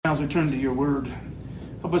Now as we turn to your word,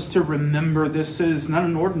 help us to remember this is not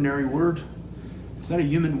an ordinary word. It's not a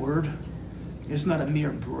human word. It's not a mere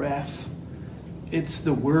breath. It's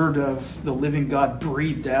the word of the living God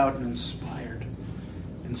breathed out and inspired.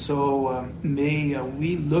 And so may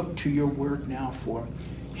we look to your word now for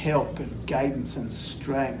help and guidance and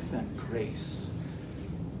strength and grace.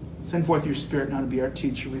 Send forth your Spirit now to be our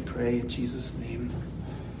teacher, we pray in Jesus' name.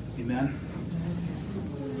 Amen.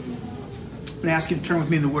 I'm going to ask you to turn with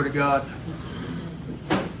me to the Word of God.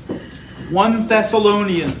 1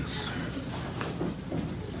 Thessalonians.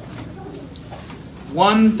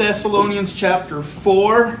 1 Thessalonians chapter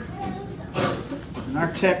 4. And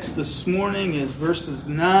our text this morning is verses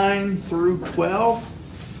 9 through 12.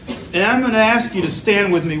 And I'm going to ask you to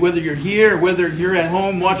stand with me, whether you're here, whether you're at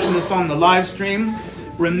home watching this on the live stream,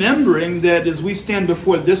 remembering that as we stand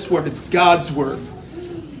before this word, it's God's word.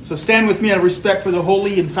 So stand with me out of respect for the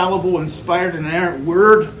holy, infallible, inspired, and inerrant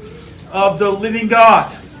word of the living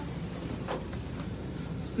God.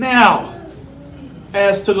 Now,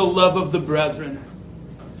 as to the love of the brethren,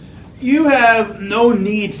 you have no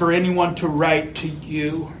need for anyone to write to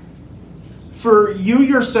you, for you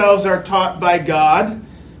yourselves are taught by God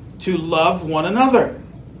to love one another.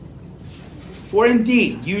 For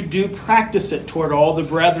indeed, you do practice it toward all the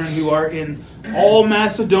brethren who are in all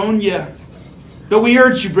Macedonia. But we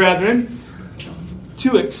urge you, brethren,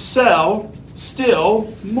 to excel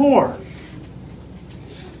still more,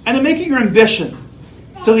 and to make it your ambition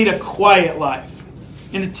to lead a quiet life,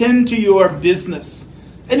 and attend to your business,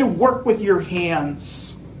 and to work with your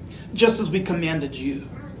hands, just as we commanded you,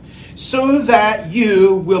 so that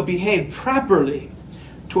you will behave properly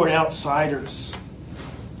toward outsiders,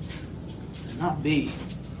 and not be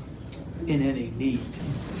in any need.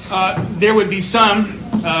 There would be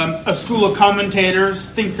a school of commentators,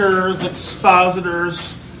 thinkers,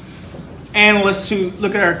 expositors, analysts who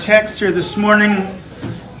look at our text here this morning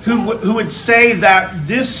who would say that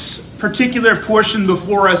this particular portion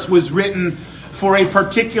before us was written for a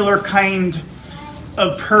particular kind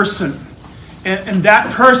of person. And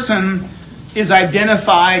that person is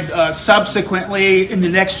identified subsequently in the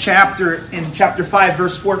next chapter, in chapter 5,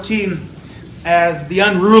 verse 14, as the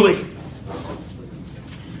unruly.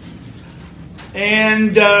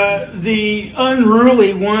 And the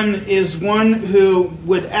unruly one is one who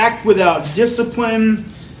would act without discipline,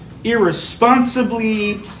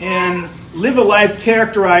 irresponsibly, and live a life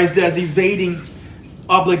characterized as evading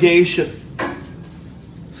obligation.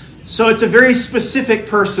 So it's a very specific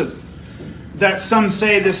person that some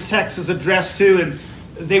say this text is addressed to, and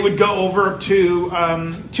they would go over to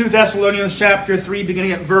 2 Thessalonians chapter 3,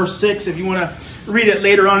 beginning at verse 6. If you want to read it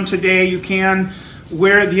later on today, you can,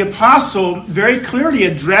 where the apostle very clearly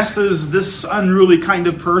addresses this unruly kind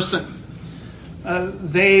of person.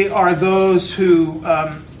 They are those who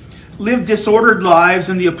live disordered lives,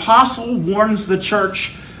 and the apostle warns the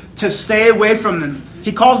church to stay away from them.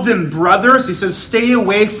 He calls them brothers. He says, stay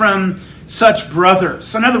away from such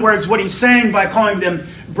brothers. In other words, what he's saying by calling them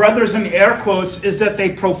brothers in air quotes is that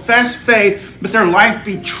they profess faith, but their life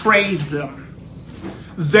betrays them.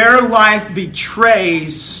 Their life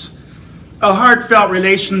betrays a heartfelt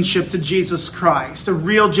relationship to Jesus Christ, a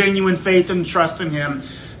real genuine faith and trust in Him.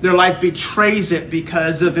 Their life betrays it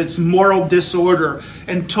because of its moral disorder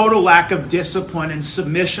and total lack of discipline and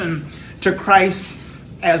submission to Christ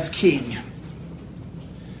as King.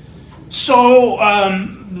 So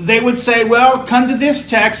they would say, well, come to this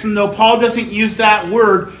text, and though Paul doesn't use that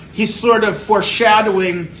word, he's sort of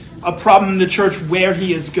foreshadowing a problem in the church where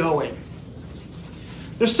he is going.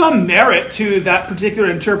 There's some merit to that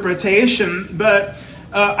particular interpretation, but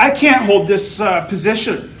I can't hold this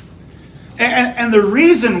position. And the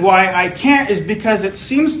reason why I can't is because it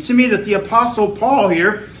seems to me that the Apostle Paul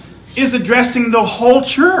here is addressing the whole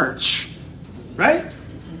church, right?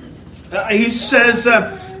 He says,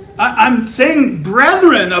 I'm saying,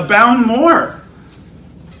 brethren, abound more.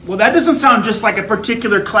 Well, that doesn't sound just like a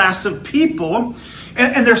particular class of people.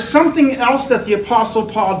 And there's something else that the Apostle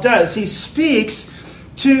Paul does. He speaks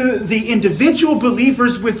to the individual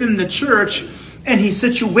believers within the church, and he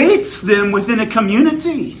situates them within a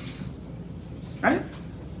community. Right?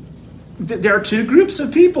 There are two groups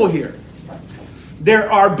of people here.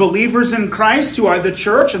 There are believers in Christ who are the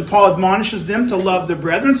church, and Paul admonishes them to love the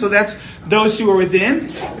brethren, so that's those who are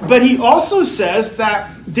within. But he also says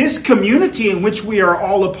that this community in which we are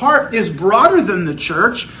all a part is broader than the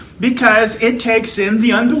church because it takes in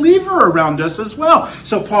the unbeliever around us as well.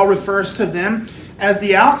 So Paul refers to them as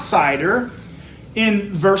the outsider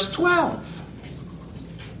in verse 12.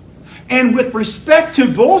 And with respect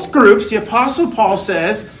to both groups, the Apostle Paul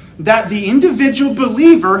says that the individual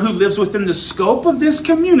believer who lives within the scope of this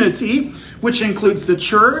community, which includes the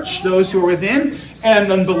church, those who are within, and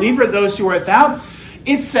the unbeliever, those who are without,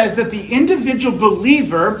 it says that the individual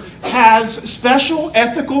believer has special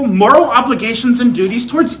ethical, moral obligations and duties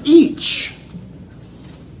towards each.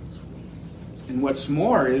 And what's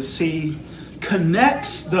more is he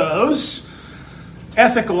connects those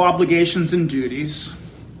ethical obligations and duties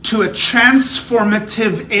to a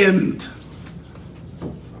transformative end.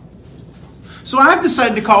 So I've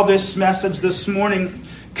decided to call this message this morning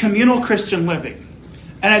Communal Christian Living.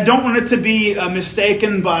 And I don't want it to be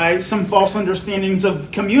mistaken by some false understandings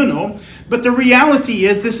of communal, but the reality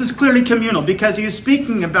is this is clearly communal because he is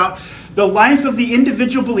speaking about the life of the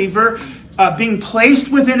individual believer being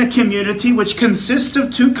placed within a community which consists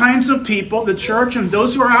of two kinds of people, the church and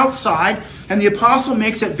those who are outside. And the apostle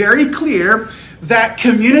makes it very clear that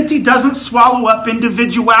community doesn't swallow up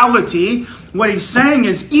individuality. What he's saying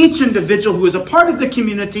is each individual who is a part of the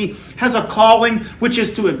community has a calling which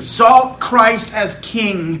is to exalt Christ as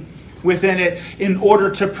king within it in order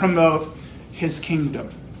to promote his kingdom.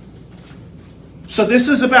 So this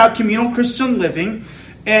is about communal Christian living,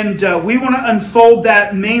 and we want to unfold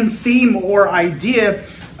that main theme or idea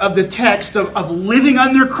of the text of living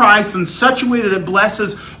under Christ in such a way that it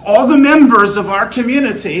blesses all the members of our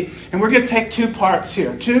community. And we're going to take two parts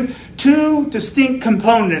here, two distinct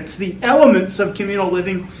components, the elements of communal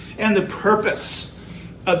living and the purpose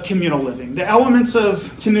of communal living. The elements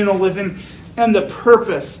of communal living and the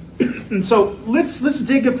purpose. And so let's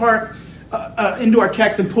dig apart into our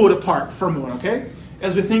text and pull it apart for a moment, okay?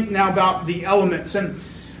 As we think now about the elements. And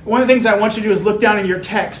one of the things I want you to do is look down in your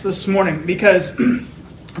text this morning, because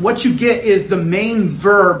what you get is the main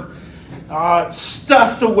verb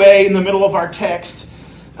stuffed away in the middle of our text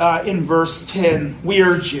in verse 10. We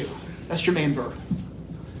urge you. That's your main verb.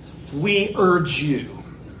 We urge you.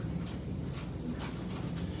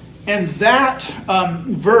 And that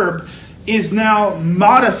verb is now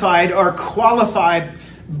modified or qualified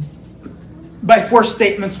by four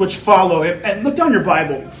statements which follow it. And look down your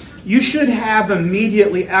Bible. You should have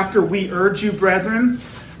immediately after we urge you, brethren,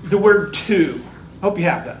 the word to. Hope you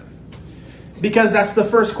have that. Because that's the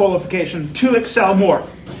first qualification, to excel more.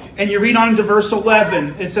 And you read on to verse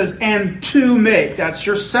 11, it says, and to make. That's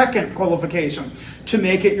your second qualification, to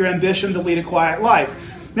make it your ambition to lead a quiet life.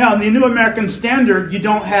 Now, in the New American Standard, you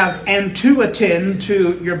don't have and to attend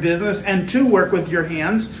to your business and to work with your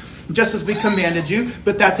hands, just as we commanded you,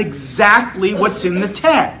 but that's exactly what's in the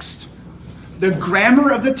text. The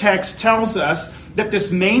grammar of the text tells us that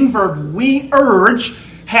this main verb, we urge,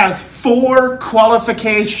 has four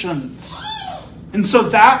qualifications. And so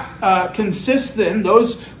that consists then,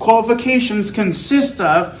 those qualifications consist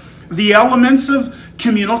of the elements of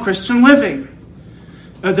communal Christian living.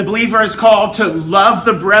 The believer is called to love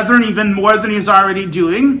the brethren even more than he's already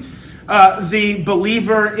doing. The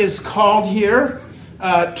believer is called here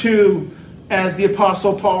to, as the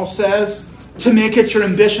Apostle Paul says, to make it your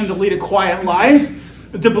ambition to lead a quiet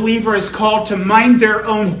life. The believer is called to mind their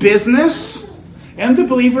own business. And the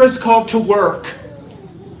believer is called to work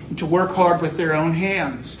hard with their own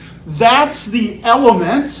hands. That's the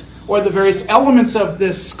element, or the various elements of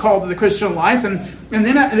this call to the Christian life. And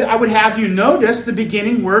then I would have you notice the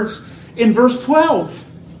beginning words in verse 12.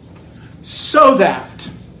 So that.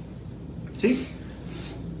 See?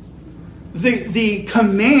 The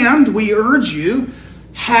command, we urge you,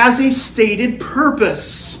 has a stated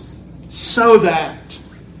purpose. So that.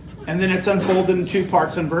 And then it's unfolded in two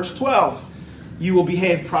parts in verse 12. You will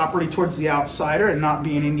behave properly towards the outsider and not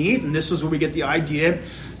be in need. And this is where we get the idea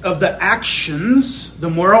of the actions, the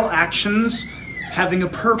moral actions, having a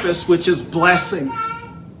purpose, which is blessing.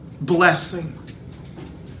 Blessing.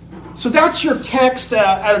 So that's your text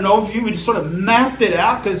at an overview. We just sort of mapped it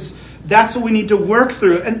out because that's what we need to work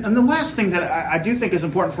through. And the last thing that I do think is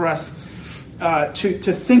important for us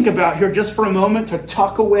to think about here just for a moment, to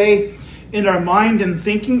tuck away in our mind and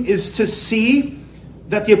thinking, is to see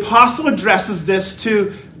that the apostle addresses this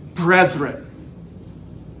to brethren.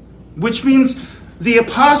 Which means the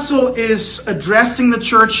apostle is addressing the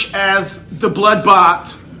church as the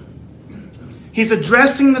blood-bought. He's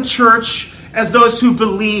addressing the church as those who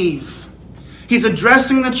believe. He's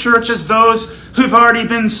addressing the church as those who've already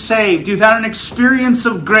been saved, who've had an experience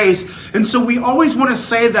of grace. And so we always want to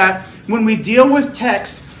say that when we deal with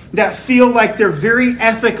texts that feel like they're very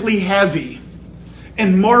ethically heavy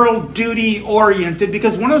and moral duty oriented,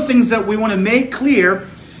 because one of the things that we want to make clear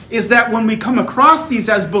is that when we come across these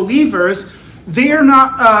as believers, they are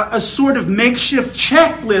not a sort of makeshift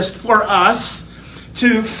checklist for us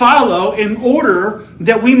to follow in order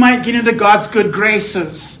that we might get into God's good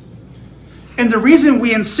graces. And the reason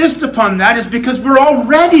we insist upon that is because we're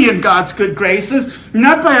already in God's good graces,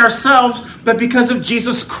 not by ourselves, but because of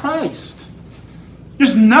Jesus Christ.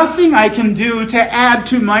 There's nothing I can do to add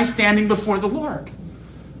to my standing before the Lord.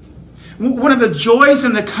 One of the joys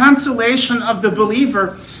and the consolation of the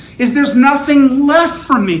believer is there's nothing left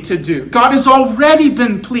for me to do. God has already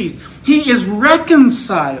been pleased. He is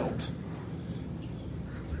reconciled.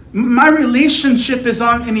 My relationship is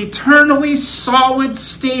on an eternally solid,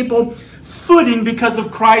 stable footing because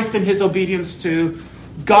of Christ and his obedience to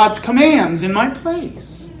God's commands in my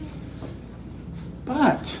place.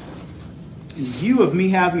 But in view of me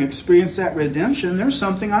having experienced that redemption, there's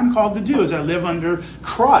something I'm called to do as I live under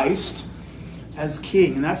Christ as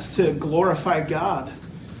King, and that's to glorify God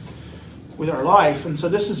with our life. And so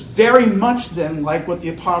this is very much then like what the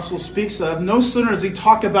apostle speaks of. No sooner does he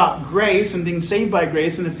talk about grace and being saved by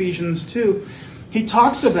grace in Ephesians 2, he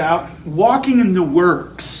talks about walking in the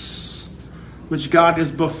works which God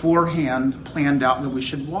has beforehand planned out that we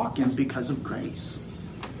should walk in because of grace.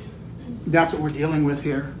 That's what we're dealing with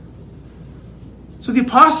here. So the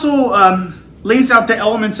apostle lays out the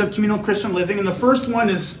elements of communal Christian living, and the first one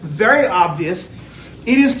is very obvious.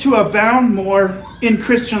 It is to abound more in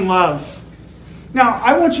Christian love. Now,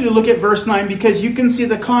 I want you to look at verse 9 because you can see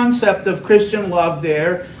the concept of Christian love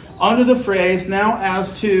there under the phrase, now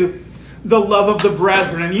as to the love of the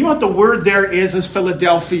brethren. And you know what the word there is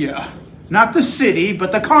Philadelphia. Not the city,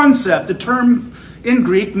 but the concept. The term in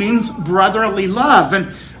Greek means brotherly love.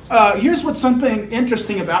 And here's what's something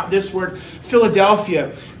interesting about this word,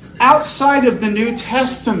 Philadelphia. Outside of the New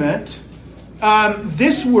Testament,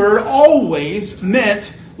 this word always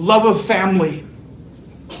meant love of family.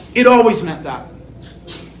 It always meant that.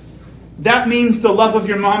 That means the love of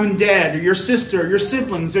your mom and dad, or your sister, or your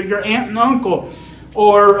siblings, or your aunt and uncle,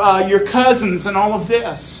 or your cousins, and all of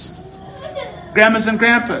this. Grandmas and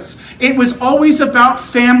grandpas. It was always about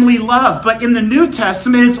family love. But in the New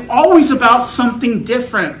Testament, it's always about something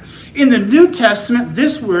different. In the New Testament,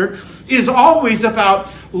 this word is always about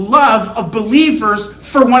love of believers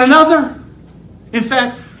for one another. In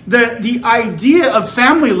fact, the idea of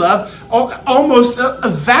family love almost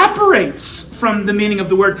evaporates from the meaning of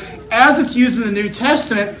the word as it's used in the New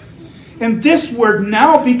Testament. And this word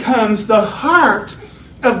now becomes the heart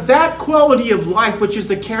of that quality of life which is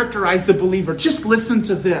to characterize the believer. Just listen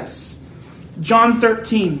to this. John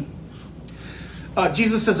 13.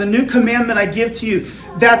 Jesus says, a new commandment I give to you,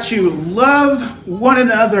 that you love one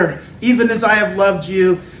another, even as I have loved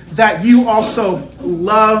you, that you also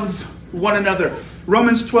love one another.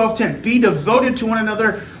 Romans 12:10, be devoted to one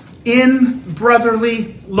another in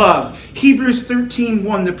brotherly love. Hebrews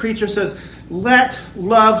 13:1, the preacher says, let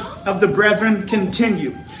love of the brethren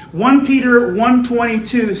continue. 1 Peter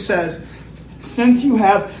 1:22 says, since you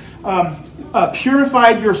have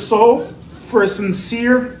purified your souls for a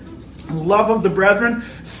sincere love of the brethren,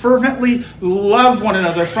 fervently love one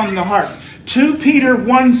another from the heart. 2 Peter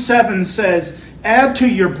 1:7 says, add to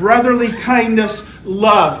your brotherly kindness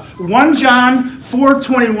love. 1 John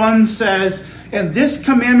 4:21 says, and this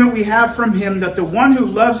commandment we have from him, that the one who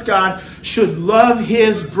loves God should love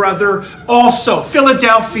his brother also.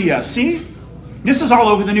 Philadelphia, see? This is all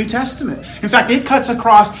over the New Testament. In fact, it cuts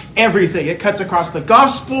across everything. It cuts across the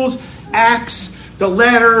Gospels, Acts, the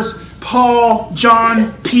letters, Paul,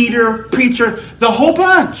 John, Peter, preacher, the whole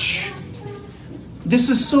bunch. This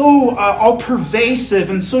is so all-pervasive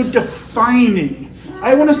and so defining.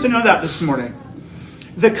 I want us to know that this morning.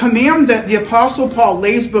 The command that the Apostle Paul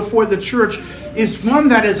lays before the church is one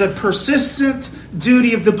that is a persistent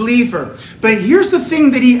duty of the believer. But here's the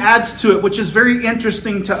thing that he adds to it, which is very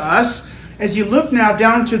interesting to us. As you look now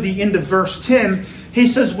down to the end of verse 10, he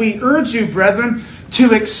says, we urge you, brethren,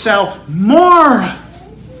 to excel more.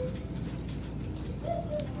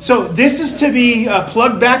 So this is to be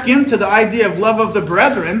plugged back into the idea of love of the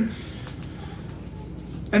brethren.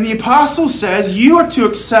 And the apostle says, you are to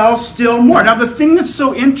excel still more. Now, the thing that's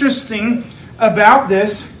so interesting about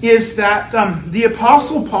this is that the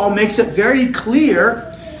apostle Paul makes it very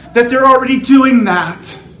clear that they're already doing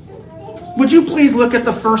that. Would you please look at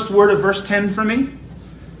the first word of verse 10 for me?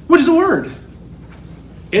 What is the word?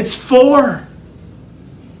 It's for.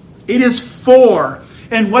 It is for.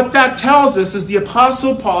 And what that tells us is the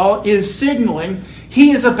Apostle Paul is signaling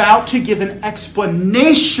he is about to give an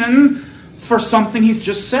explanation for something he's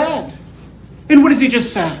just said. And what has he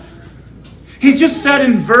just said? He's just said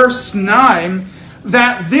in verse 9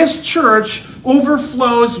 that this church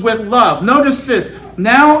overflows with love. Notice this.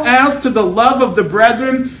 Now as to the love of the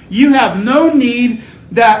brethren, you have no need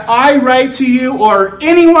that I write to you or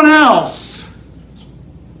anyone else.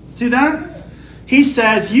 See that? He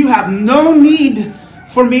says you have no need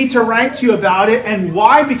for me to write to you about it. And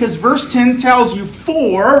why? Because verse 10 tells you,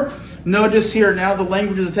 for, notice here now the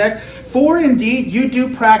language of the text, for indeed you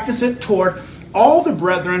do practice it toward all the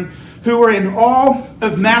brethren who are in all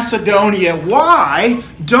of Macedonia. Why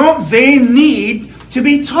don't they need to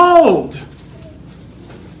be told?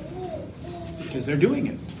 Because they're doing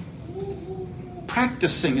it.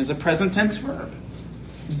 Practicing is a present tense verb.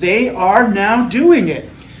 They are now doing it.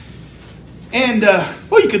 And,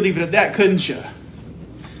 you could leave it at that, couldn't you?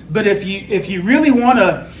 But if you really want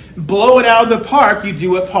to blow it out of the park, you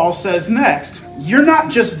do what Paul says next. You're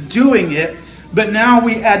not just doing it, but now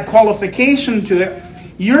we add qualification to it.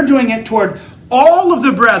 You're doing it toward all of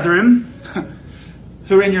the brethren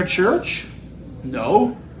who are in your church?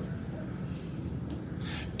 No.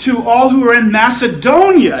 To all who are in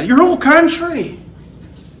Macedonia, your whole country.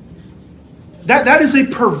 That is a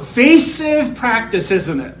pervasive practice,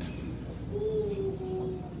 isn't it?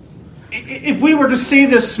 If we were to say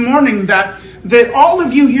this morning that all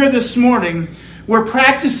of you here this morning were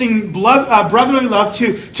practicing brotherly love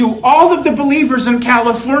to all of the believers in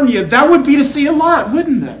California, that would be to see a lot,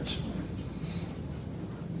 wouldn't it?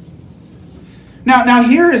 Now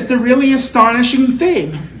here is the really astonishing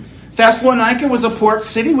thing. Thessalonica was a port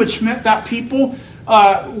city, which meant that people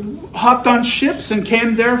hopped on ships and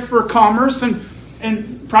came there for commerce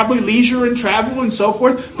and probably leisure and travel and so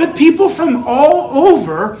forth. But people from all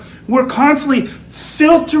over were constantly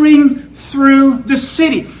filtering through the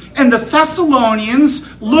city. And the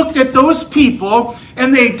Thessalonians looked at those people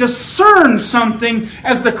and they discerned something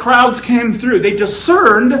as the crowds came through. They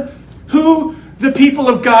discerned who the people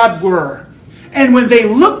of God were. And when they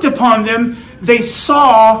looked upon them, they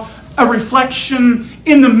saw a reflection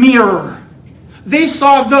in the mirror. They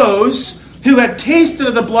saw those who had tasted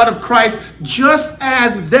of the blood of Christ just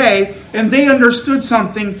as they, and they understood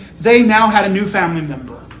something. They now had a new family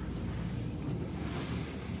member.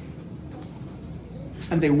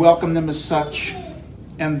 And they welcomed them as such,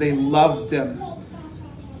 and they loved them.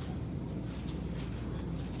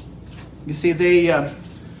 You see, they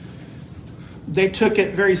took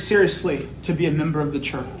it very seriously to be a member of the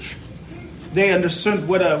church. They understood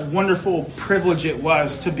what a wonderful privilege it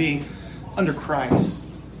was to be under Christ.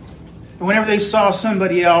 And whenever they saw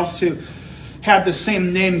somebody else who had the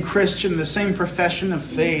same name Christian, the same profession of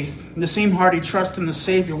faith, and the same hearty trust in the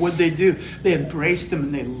Savior, what did they do? They embraced them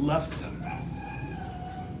and they loved them.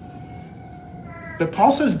 But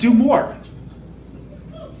Paul says, do more.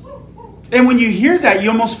 And when you hear that,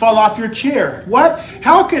 you almost fall off your chair. What?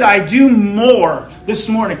 How could I do more this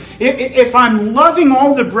morning? If I'm loving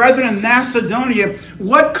all the brethren in Macedonia,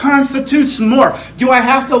 what constitutes more? Do I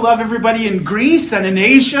have to love everybody in Greece and in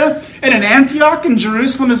Asia and in Antioch and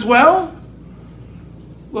Jerusalem as well?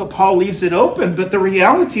 Well, Paul leaves it open, but the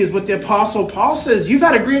reality is what the Apostle Paul says. You've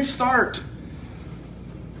had a great start.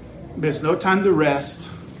 But it's no time to rest.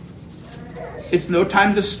 It's no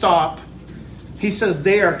time to stop. He says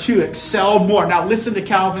they are to excel more. Now listen to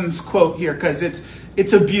Calvin's quote here because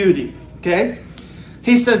it's a beauty. Okay?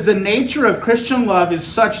 He says the nature of Christian love is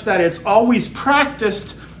such that it's always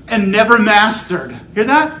practiced and never mastered. Hear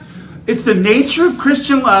that? It's the nature of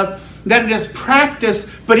Christian love that it is practiced,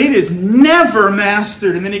 but it is never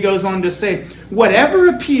mastered. And then he goes on to say, whatever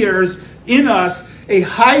appears in us a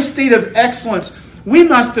high state of excellence, we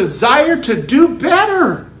must desire to do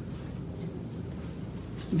better.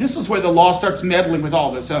 This is where the law starts meddling with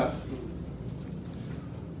all this.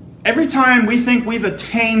 Every time we think we've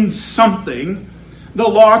attained something, the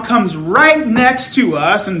law comes right next to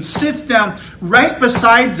us and sits down right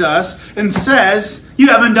beside us and says, you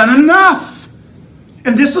haven't done enough.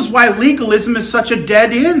 And this is why legalism is such a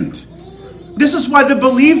dead end. This is why the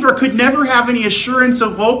believer could never have any assurance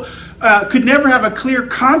of hope, could never have a clear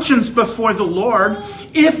conscience before the Lord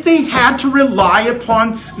if they had to rely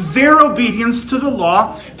upon their obedience to the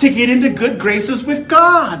law to get into good graces with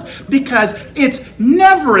God, because it's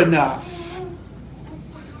never enough.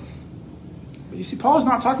 But you see, Paul's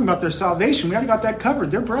not talking about their salvation. We already got that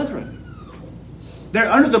covered. They're brethren.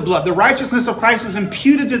 They're under the blood. The righteousness of Christ is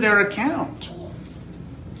imputed to their account.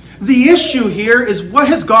 The issue here is, what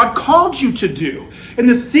has God called you to do? And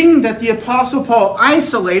the thing that the Apostle Paul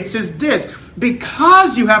isolates is this: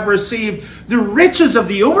 because you have received the riches of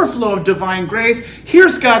the overflow of divine grace,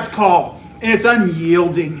 here's God's call, and it's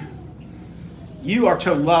unyielding. You are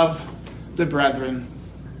to love the brethren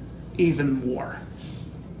even more.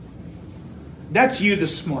 That's you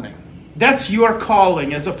this morning. That's your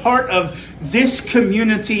calling as a part of this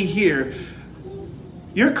community here.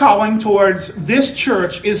 Your calling towards this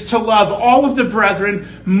church is to love all of the brethren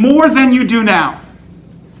more than you do now.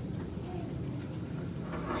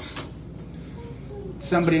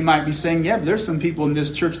 somebody might be saying, yeah, but there's some people in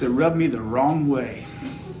this church that rub me the wrong way.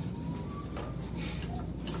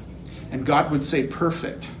 And God would say,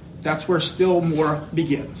 perfect. That's where still more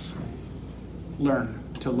begins. Learn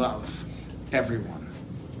to love everyone.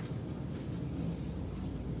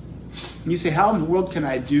 And you say, how in the world can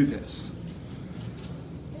I do this?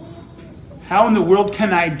 How in the world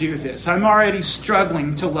can I do this? I'm already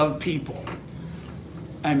struggling to love people.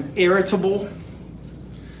 I'm irritable.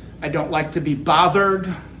 I don't like to be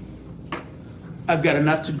bothered. I've got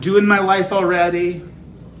enough to do in my life already.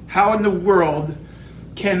 How in the world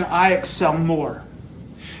can I excel more?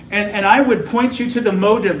 And I would point you to the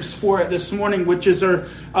motives for it this morning, which are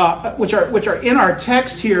in our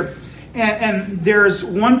text here. And there's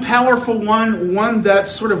one powerful one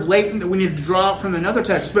that's sort of latent that we need to draw from another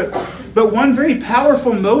text. But one very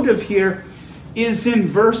powerful motive here is in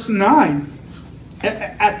verse 9.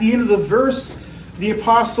 At the end of the verse, the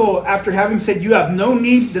apostle, after having said, you have no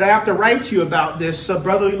need that I have to write to you about this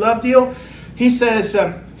brotherly love deal, he says,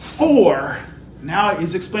 for, now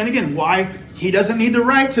he's explaining again why he doesn't need to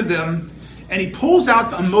write to them. And he pulls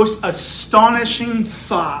out the most astonishing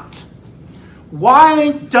thought.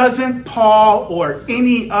 Why doesn't Paul or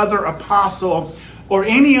any other apostle or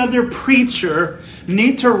any other preacher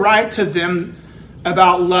need to write to them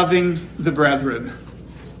about loving the brethren?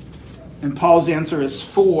 And Paul's answer is,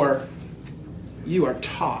 for you are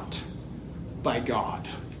taught by God.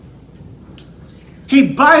 He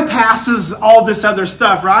bypasses all this other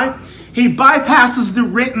stuff, right? He bypasses the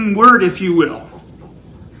written word, if you will.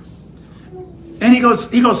 And he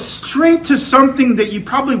goes straight to something that you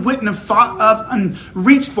probably wouldn't have thought of and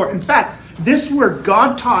reached for. In fact, this word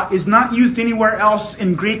God taught is not used anywhere else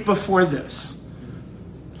in Greek before this.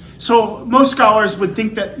 So most scholars would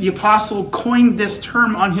think that the apostle coined this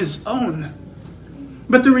term on his own.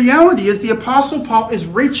 But the reality is the apostle Paul is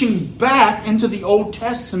reaching back into the Old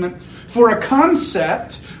Testament for a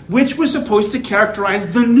concept which was supposed to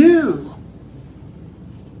characterize the new.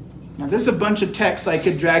 Now there's a bunch of texts I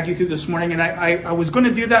could drag you through this morning, and I was going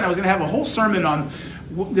to do that, and I was going to have a whole sermon on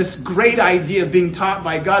this great idea of being taught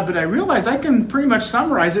by God, but I realized I can pretty much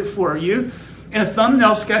summarize it for you in a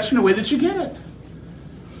thumbnail sketch in a way that you get it.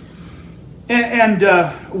 And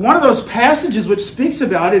one of those passages which speaks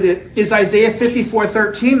about it is Isaiah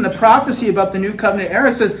 54:13, the prophecy about the new covenant era.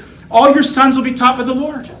 It says, all your sons will be taught by the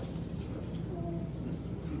Lord.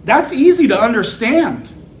 That's easy to understand.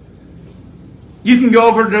 You can go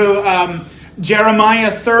over to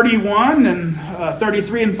Jeremiah 31 and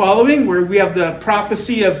 33 and following, where we have the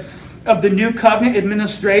prophecy of the new covenant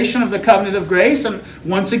administration of the covenant of grace. And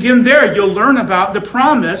once again there, you'll learn about the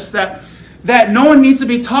promise that no one needs to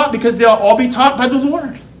be taught because they'll all be taught by the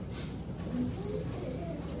Lord.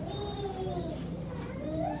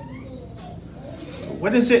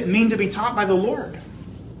 What does it mean to be taught by the Lord?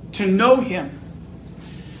 To know Him.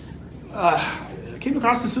 I came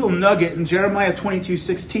across this little nugget in Jeremiah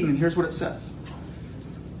 22:16, and here's what it says.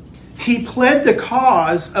 He pled the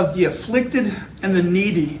cause of the afflicted and the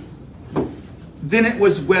needy. Then it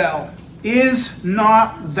was well. Is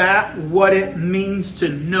not that what it means to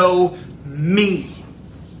know me?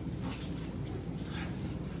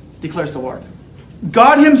 Declares the Lord.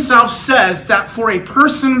 God Himself says that for a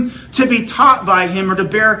person to be taught by Him or to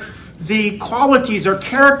bear the qualities or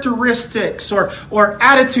characteristics or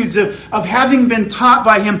attitudes of having been taught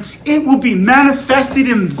by Him, it will be manifested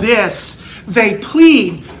in this. They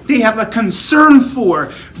plead, they have a concern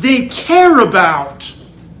for, they care about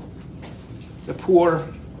the poor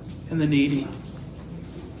and the needy.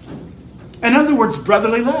 In other words,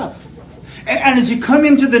 brotherly love. And as you come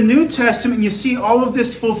into the New Testament, you see all of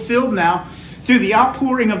this fulfilled now through the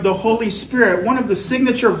outpouring of the Holy Spirit. One of the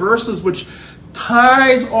signature verses which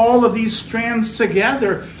ties all of these strands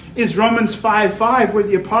together is Romans 5:5, where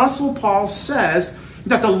the Apostle Paul says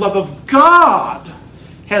that the love of God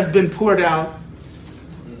has been poured out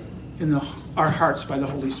in our hearts by the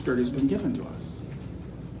Holy Spirit who's been given to us.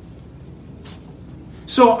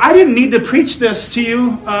 So I didn't need to preach this to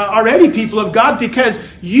you already, people of God, because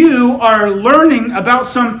you are learning about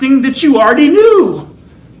something that you already knew.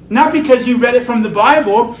 Not because you read it from the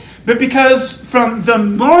Bible, but because from the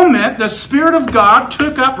moment the Spirit of God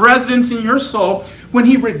took up residence in your soul, when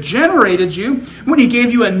He regenerated you, when He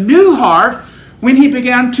gave you a new heart, when He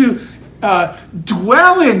began to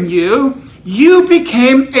dwell in you, you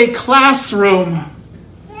became a classroom.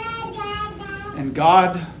 And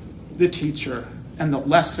God, the teacher, and the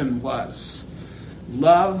lesson was,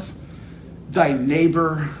 love thy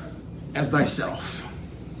neighbor as thyself.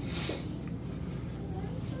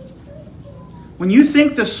 When you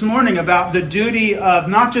think this morning about the duty of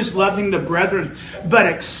not just loving the brethren, but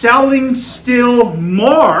excelling still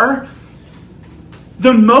more,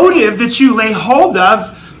 the motive that you lay hold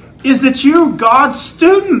of is that you're God's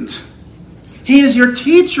student. He is your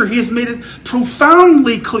teacher. He has made it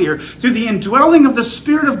profoundly clear through the indwelling of the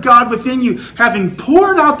Spirit of God within you, having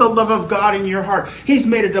poured out the love of God in your heart. He's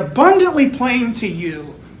made it abundantly plain to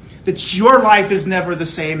you that your life is never the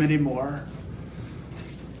same anymore.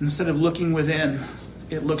 Instead of looking within,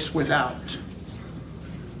 it looks without.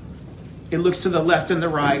 It looks to the left and the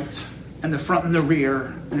right, and the front and the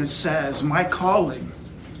rear, and it says, my calling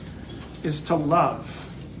is to love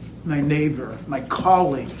my neighbor. My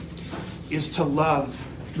calling is to love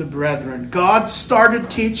the brethren. God started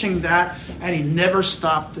teaching that, and he never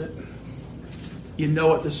stopped it. You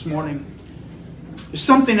know it this morning. There's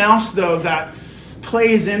something else, though, that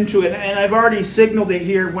plays into it, and I've already signaled it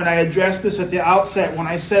here when I addressed this at the outset, when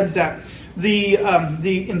I said that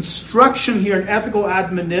the instruction here in ethical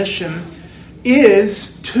admonition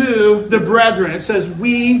is to the brethren. It says,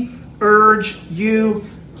 we urge you,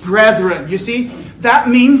 brethren. You see, that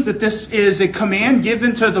means that this is a command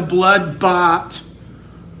given to the blood-bought,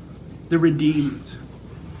 the redeemed.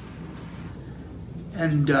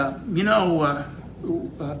 And,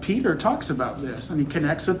 Peter talks about this, and he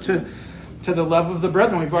connects it to the love of the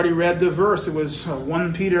brethren. We've already read the verse. It was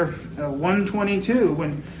 1 Peter 1:22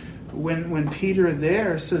 when Peter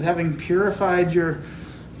there says, having purified your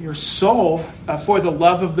soul for the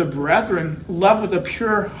love of the brethren, love with a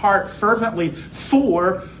pure heart fervently,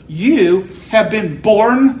 for you have been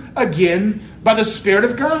born again by the Spirit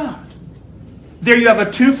of God. There you have a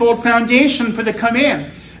twofold foundation for the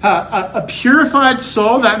command. A purified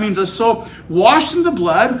soul, that means a soul washed in the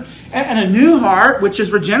blood, and a new heart, which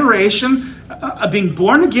is regeneration, being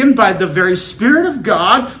born again by the very Spirit of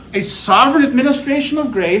God, a sovereign administration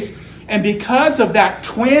of grace. And because of that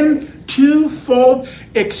twofold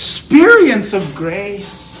experience of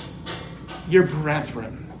grace, your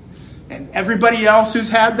brethren. And everybody else who's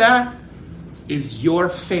had that is your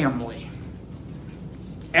family.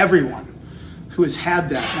 Everyone who has had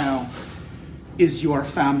that now is your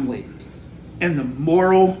family. And the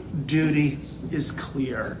moral duty is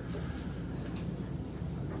clear.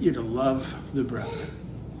 You're to love the brethren.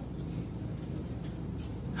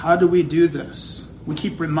 How do we do this? We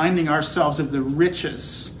keep reminding ourselves of the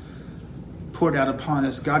riches poured out upon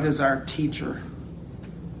us. God is our teacher.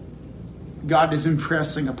 God is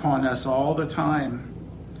impressing upon us all the time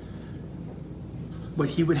what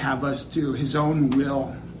he would have us do, his own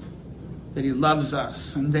will, that he loves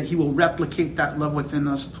us, and that he will replicate that love within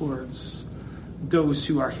us towards those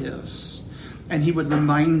who are his. And he would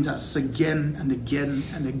remind us again and again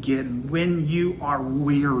and again, when you are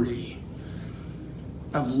weary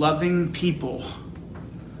of loving people,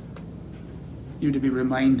 you're to be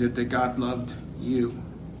reminded that God loved you.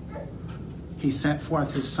 He sent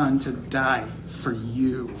forth his Son to die for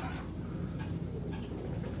you.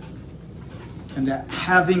 And that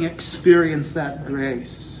having experienced that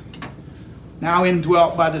grace, now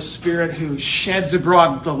indwelt by the Spirit who sheds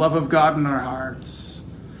abroad the love of God in our hearts,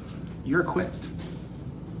 you're equipped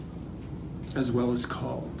as well as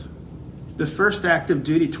called. The first act of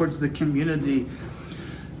duty towards the community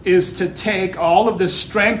is to take all of the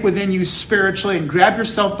strength within you spiritually and grab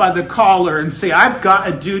yourself by the collar and say, I've got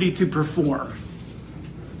a duty to perform.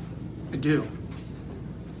 I do.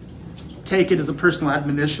 Take it as a personal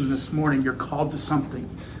admonition this morning. You're called to something.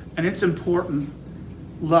 And it's important.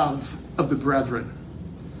 Love of the brethren.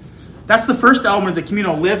 That's the first element of the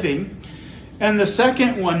communal living. And the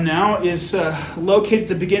second one now is located at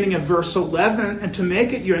the beginning of verse 11. And to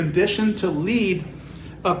make it your ambition to lead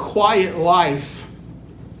a quiet life.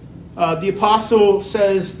 The apostle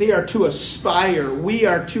says they are to aspire. We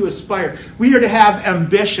are to aspire. We are to have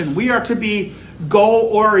ambition. We are to be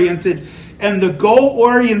goal-oriented. And the goal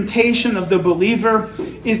orientation of the believer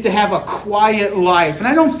is to have a quiet life. And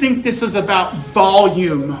I don't think this is about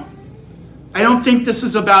volume. I don't think this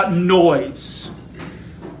is about noise.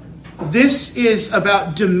 This is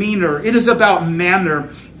about demeanor. It is about manner.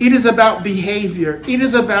 It is about behavior. It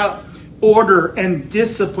is about order and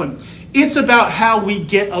discipline. It's about how we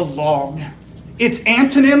get along. Its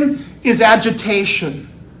antonym is agitation,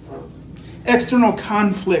 external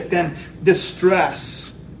conflict, and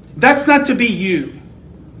distress. That's not to be you.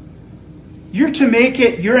 You're to make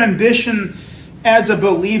it your ambition as a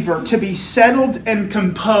believer to be settled and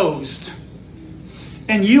composed.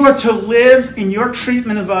 And you are to live in your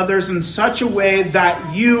treatment of others in such a way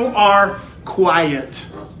that you are quiet.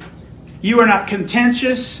 You are not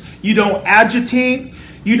contentious. You don't agitate.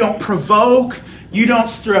 You don't provoke. You don't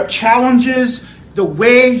stir up challenges. The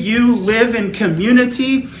way you live in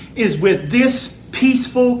community is with this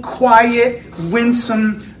peaceful, quiet,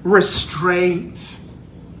 winsome restraint.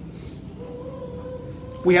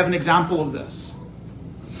 We have an example of this.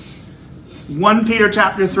 1 Peter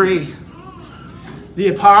chapter 3. The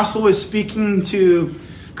apostle is speaking to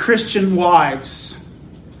Christian wives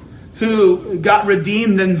who got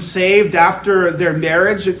redeemed and saved after their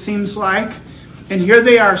marriage, it seems like. And here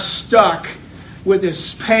they are stuck with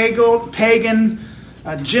this pagan,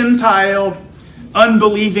 Gentile,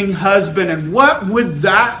 unbelieving husband. And what would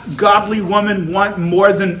that godly woman want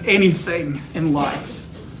more than anything in life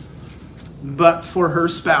but for her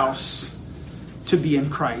spouse to be in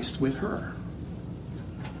Christ with her?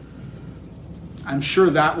 I'm sure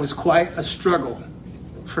that was quite a struggle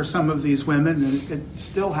for some of these women, and it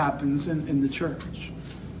still happens in the church.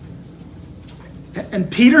 And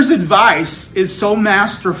Peter's advice is so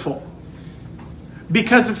masterful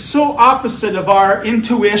because it's so opposite of our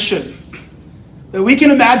intuition. We can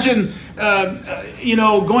imagine,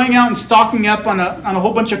 going out and stocking up on a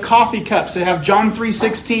whole bunch of coffee cups that have John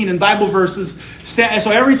 3:16 and Bible verses. So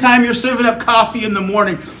every time you're serving up coffee in the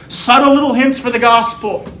morning, subtle little hints for the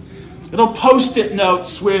gospel. Little post-it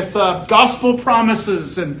notes with gospel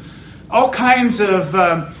promises and all kinds of,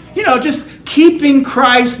 just keeping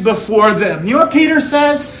Christ before them. You know what Peter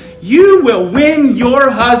says? You will win your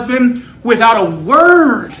husband without a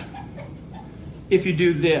word if you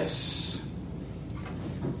do this.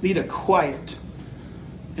 Lead a quiet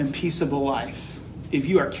and peaceable life. If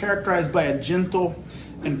you are characterized by a gentle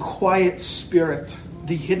and quiet spirit,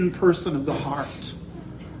 the hidden person of the heart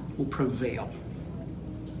will prevail.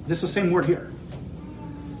 This is the same word here.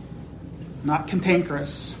 Not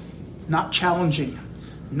cantankerous, not challenging,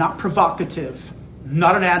 not provocative,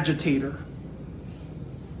 not an agitator.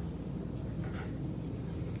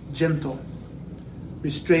 Gentle,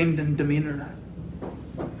 restrained in demeanor,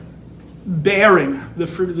 bearing the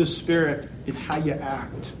fruit of the Spirit in how you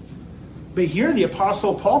act. But here the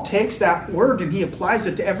Apostle Paul takes that word and he applies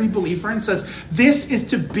it to every believer and says, this is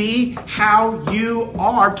to be how you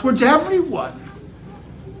are towards everyone.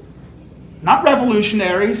 Not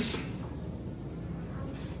revolutionaries,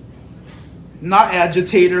 not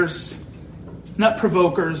agitators, not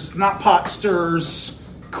provokers, not pot stirrers,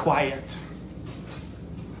 quiet.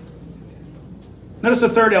 Notice the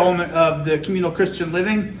third element of the communal Christian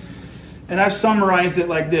living, and I've summarized it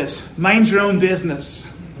like this: mind your own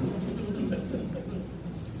business.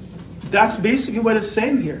 That's basically what it's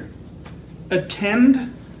saying here.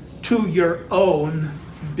 Attend to your own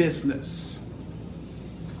business.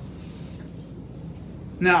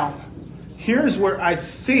 Now, here's where I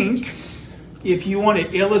think, if you want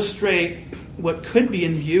to illustrate what could be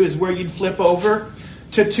in view, is where you'd flip over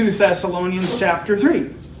to 2 Thessalonians chapter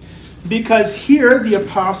 3. Because here the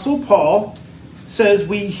Apostle Paul says,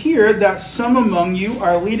 we hear that some among you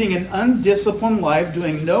are leading an undisciplined life,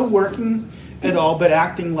 doing no working at all, but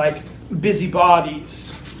acting like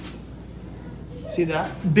busybodies. See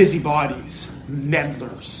that? Busybodies,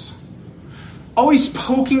 meddlers. Always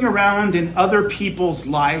poking around in other people's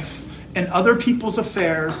life and other people's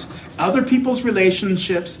affairs, other people's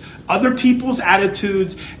relationships, other people's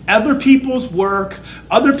attitudes, other people's work,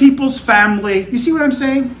 other people's family. You see what I'm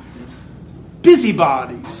saying?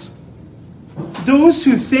 Busybodies. Those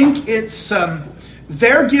who think it's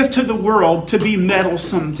their gift to the world to be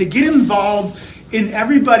meddlesome, to get involved in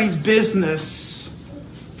everybody's business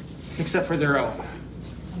except for their own.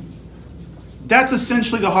 That's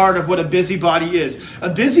essentially the heart of what a busybody is. A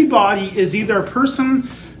busybody is either a person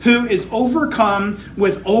who is overcome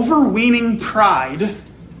with overweening pride,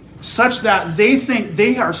 such that they think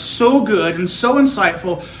they are so good and so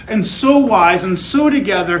insightful and so wise and so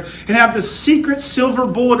together and have the secret silver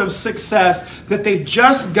bullet of success that they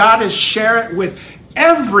just got to share it with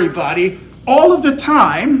everybody all of the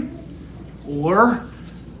time. Or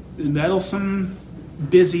the meddlesome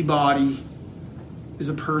busybody is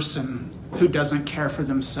a person who doesn't care for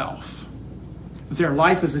themselves. Their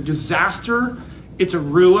life is a disaster. It's a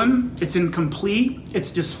ruin. It's incomplete.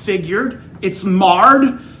 It's disfigured. It's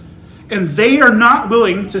marred. And they are not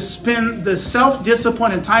willing to spend the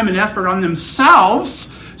self-discipline and time and effort on themselves,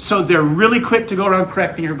 so they're really quick to go around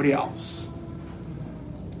correcting everybody else.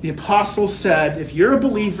 The apostle said, if you're a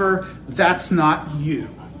believer, that's not you.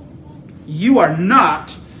 You are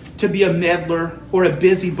not to be a meddler or a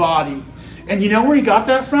busybody. And you know where he got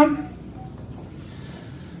that from?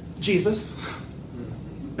 Jesus.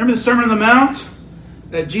 Remember the Sermon on the Mount?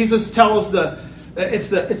 That Jesus tells it's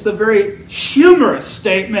the very humorous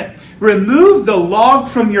statement. Remove the log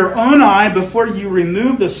from your own eye before you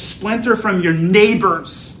remove the splinter from your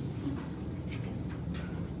neighbor's.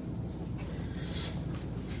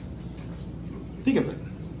 Think of it.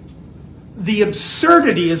 The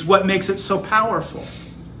absurdity is what makes it so powerful.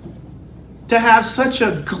 To have such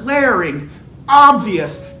a glaring,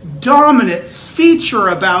 obvious, dominant feature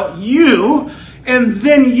about you, and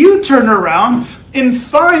then you turn around and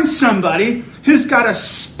find somebody who's got a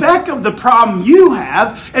speck of the problem you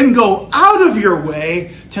have and go out of your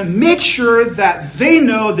way to make sure that they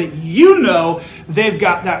know that you know they've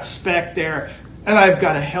got that speck there, and I've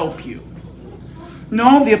got to help you.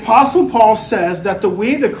 No, the Apostle Paul says that the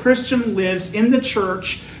way the Christian lives in the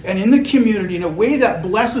church and in the community in a way that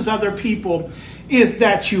blesses other people is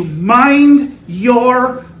that you mind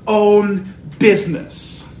your own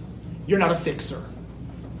business. You're not a fixer.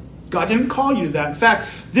 God didn't call you that. In fact,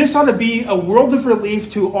 this ought to be a world of relief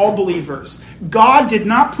to all believers. God did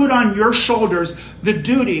not put on your shoulders the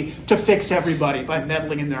duty to fix everybody by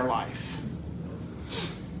meddling in their life.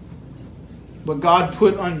 What God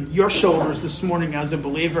put on your shoulders this morning as a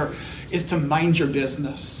believer is to mind your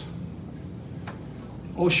business.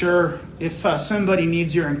 Oh, sure, if somebody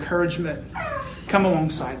needs your encouragement, come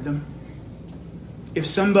alongside them. If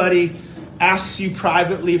somebody asks you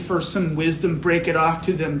privately for some wisdom, break it off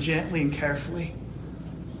to them gently and carefully.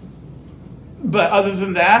 But other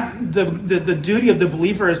than that, the duty of the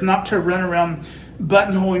believer is not to run around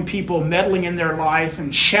buttonholing people, meddling in their life,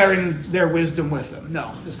 and sharing their wisdom with them.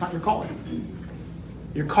 No, it's not your calling.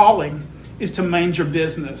 Your calling is to mind your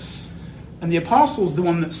business. And the apostle is the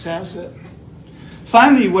one that says it.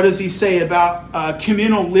 Finally, what does he say about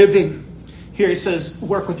communal living? Here he says,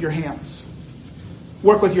 work with your hands.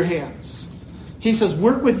 Work with your hands. He says,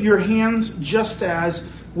 work with your hands just as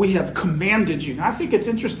we have commanded you. Now, I think it's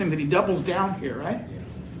interesting that he doubles down here, right?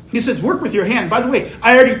 He says, work with your hand. By the way,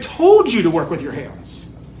 I already told you to work with your hands.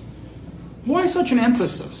 Why such an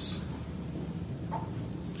emphasis?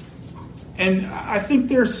 And I think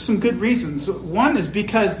there's some good reasons. One is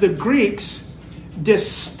because the Greeks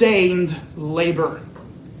disdained labor.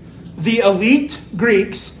 The elite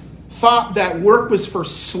Greeks thought that work was for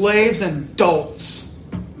slaves and dolts.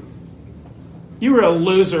 You were a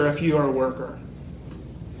loser if you were a worker.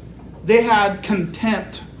 They had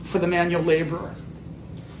contempt for the manual laborer.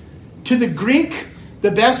 To the Greek, the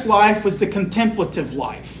best life was the contemplative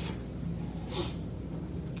life.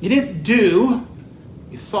 You didn't do,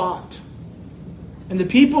 you thought. And the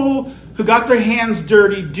people who got their hands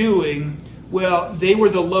dirty doing, well, they were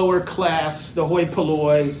the lower class, the hoi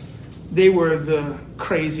polloi. They were the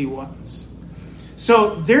crazy ones.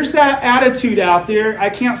 So there's that attitude out there. I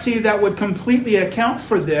can't see that would completely account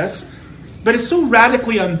for this. But it's so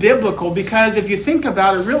radically unbiblical because if you think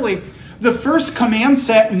about it, really, the first command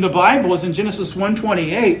set in the Bible is in Genesis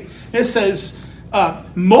 1:28. It says,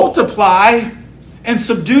 multiply and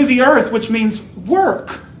subdue the earth, which means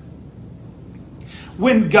work.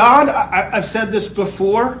 When God, I've said this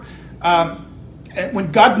before,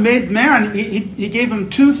 when God made man, he gave him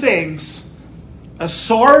two things, a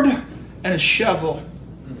sword and a shovel.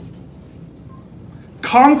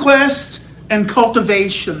 Conquest and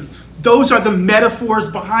cultivation. Those are the metaphors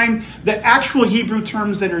behind the actual Hebrew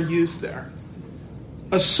terms that are used there.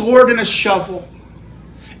 A sword and a shovel.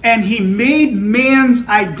 And he made man's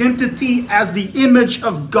identity as the image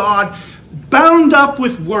of God, bound up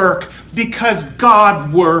with work, because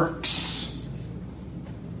God works.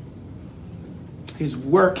 His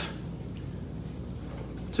work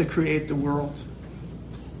to create the world.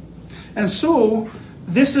 And so,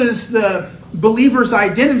 this is the believer's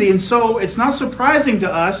identity. And so, it's not surprising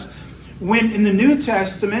to us when in the New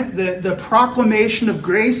Testament, the proclamation of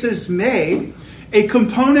grace is made, a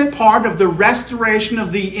component part of the restoration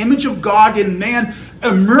of the image of God in man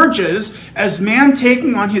emerges as man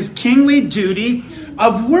taking on his kingly duty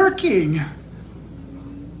of working.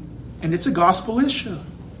 And it's a gospel issue.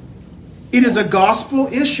 It is a gospel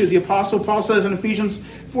issue. The Apostle Paul says in Ephesians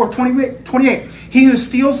 4:28, he who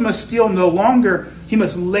steals must steal no longer. He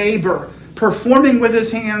must labor, performing with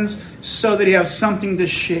his hands so that he has something to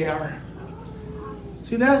share.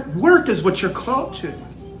 See, that work is what you're called to.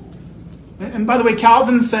 And by the way,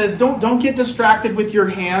 Calvin says, don't get distracted with your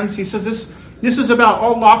hands. He says this is about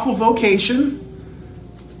all lawful vocation.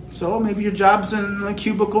 So maybe your job's in a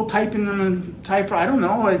cubicle typing on a typewriter. I don't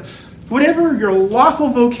know. Whatever your lawful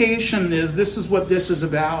vocation is, this is what this is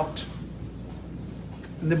about.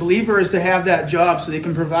 And the believer is to have that job so they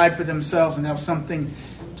can provide for themselves and have something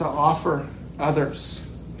to offer others.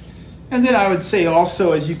 And then I would say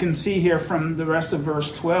also, as you can see here from the rest of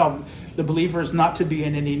verse 12, the believer is not to be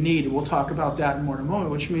in any need. We'll talk about that more in a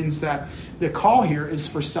moment, which means that the call here is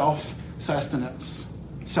for self-sustenance,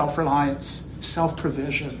 self-reliance,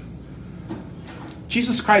 self-provision.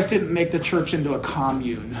 Jesus Christ didn't make the church into a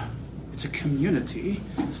commune. It's a community,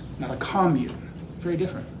 not a commune. Very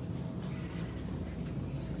different.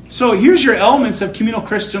 So here's your elements of communal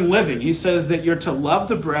Christian living. He says that you're to love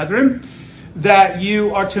the brethren, that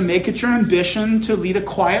you are to make it your ambition to lead a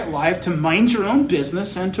quiet life, to mind your own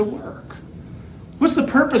business, and to work. What's the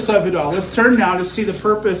purpose of it all? Let's turn now to see the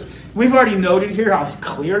purpose. We've already noted here how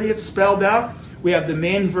clearly it's spelled out. We have the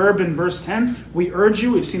main verb in verse 10. We urge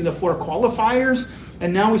you. We've seen the 4 qualifiers.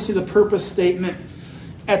 And now we see the purpose statement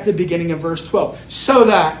at the beginning of verse 12. So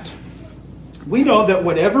that we know that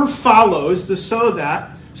whatever follows the so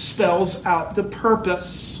that spells out the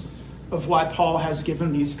purpose of why Paul has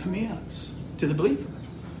given these commands to the believer.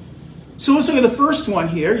 So let's look at the first one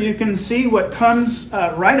here. You can see what comes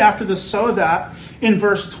right after the so that in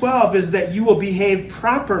verse 12 is that you will behave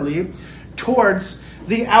properly towards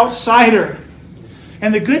the outsider.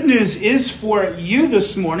 And the good news is for you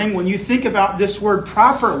this morning, when you think about this word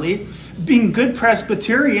properly, being good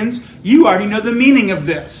Presbyterians, you already know the meaning of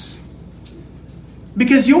this.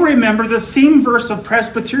 Because you'll remember the theme verse of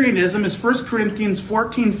Presbyterianism is 1 Corinthians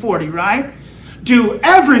 14:40, right? Do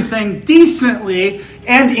everything decently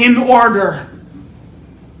and in order.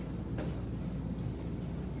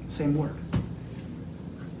 Same word.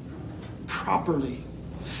 Properly,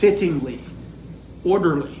 fittingly,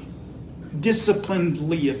 orderly,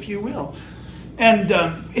 disciplinedly, if you will. And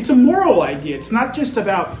it's a moral idea. It's not just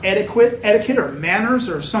about etiquette or manners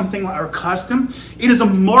or something or custom. It is a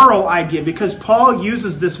moral idea because Paul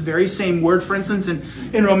uses this very same word, for instance,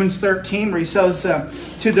 in Romans 13, where he says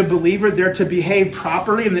to the believer they're to behave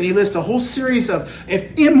properly. And then he lists a whole series of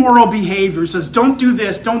immoral behavior. He says, don't do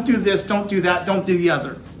this, don't do this, don't do that, don't do the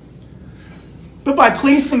other. But by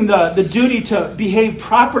placing the duty to behave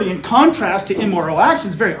properly in contrast to immoral actions,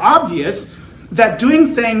 it's very obvious that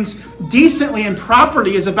doing things decently and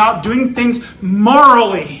properly is about doing things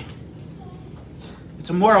morally. It's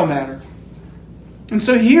a moral matter. And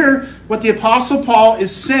so here, what the Apostle Paul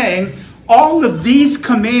is saying, all of these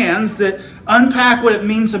commands that unpack what it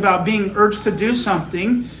means about being urged to do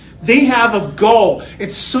something, they have a goal.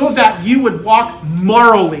 It's so that you would walk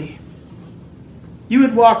morally. You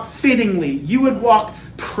would walk fittingly. You would walk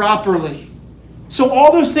properly. So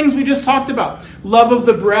all those things we just talked about, love of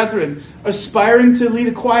the brethren, aspiring to lead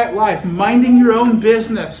a quiet life, minding your own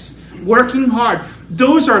business, working hard,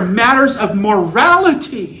 those are matters of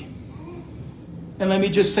morality. And let me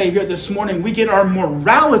just say here this morning, we get our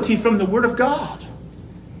morality from the Word of God.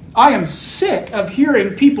 I am sick of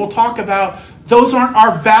hearing people talk about those aren't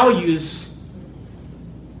our values.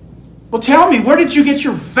 Well, tell me, where did you get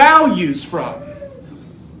your values from?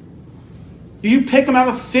 Did you pick them out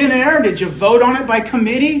of thin air? Did you vote on it by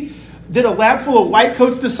committee? Did a lab full of white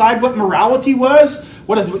coats decide what morality was?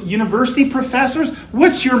 What is university professors?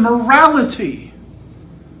 What's your morality?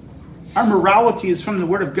 Our morality is from the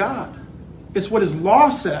Word of God. It's what His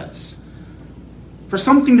law says. For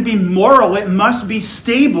something to be moral, it must be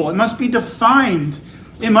stable. It must be defined.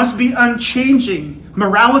 It must be unchanging.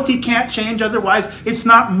 Morality can't change, otherwise it's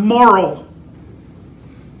not moral.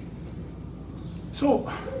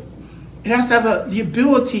 So it has to have the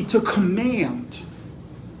ability to command.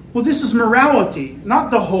 Well, this is morality.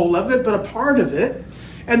 Not the whole of it, but a part of it.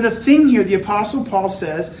 And the thing here, the Apostle Paul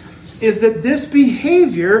says, is that this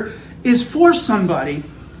behavior is for somebody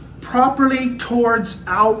properly towards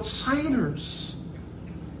outsiders,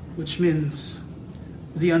 which means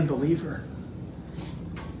the unbeliever.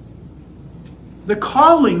 The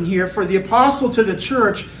calling here for the apostle to the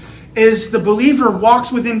church is the believer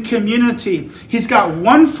walks within community. He's got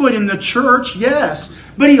one foot in the church, yes,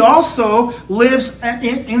 but he also lives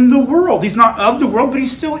in the world. He's not of the world, but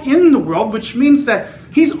he's still in the world, which means that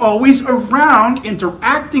he's always around,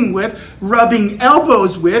 interacting with, rubbing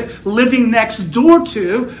elbows with, living next door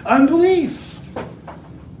to unbelief.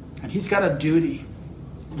 And he's got a duty.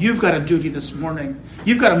 You've got a duty this morning.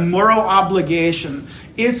 You've got a moral obligation.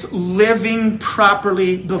 It's living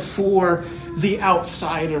properly before the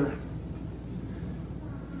outsider.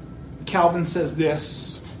 Calvin says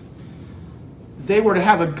this: they were to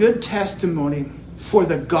have a good testimony for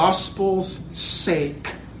the gospel's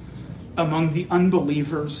sake among the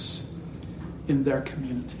unbelievers in their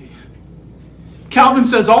community. Calvin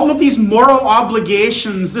says all of these moral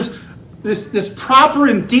obligations, this proper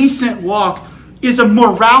and decent walk, is a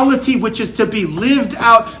morality which is to be lived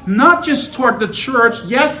out not just toward the church,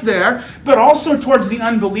 yes there, but also towards the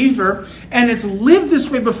unbeliever. And it's lived this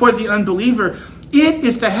way before the unbeliever. It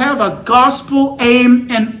is to have a gospel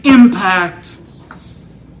aim and impact.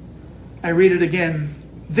 I read it again.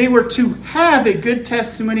 They were to have a good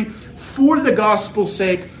testimony for the gospel's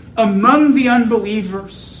sake among the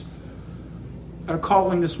unbelievers. Our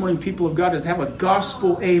calling this morning, people of God, is to have a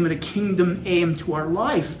gospel aim and a kingdom aim to our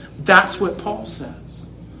life. That's what Paul says.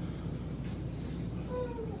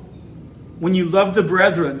 When you love the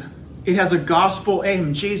brethren, it has a gospel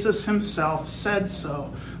aim. Jesus himself said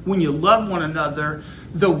so. When you love one another,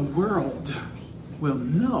 the world will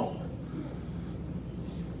know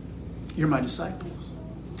you're my disciples.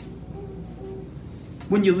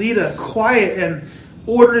 When you lead a quiet and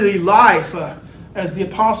orderly life, as the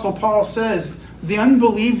Apostle Paul says, the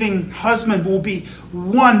unbelieving husband will be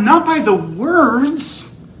won not by the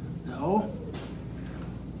words, no,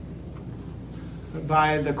 but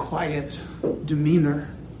by the quiet demeanor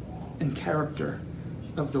and character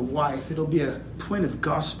of the wife. It'll be a point of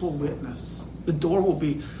gospel witness. The door will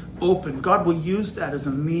be open. God will use that as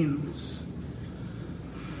a means.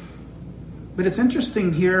 But it's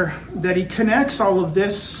interesting here that he connects all of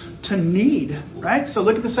this to need, right? So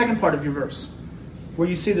look at the second part of your verse, where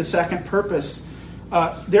you see the second purpose.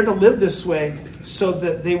 They're to live this way so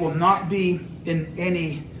that they will not be in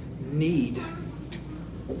any need.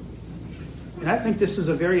 And I think this is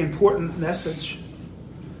a very important message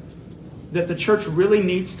that the church really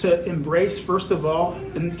needs to embrace, first of all,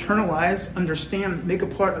 internalize, understand, make a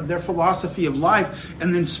part of their philosophy of life,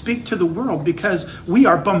 and then speak to the world, because we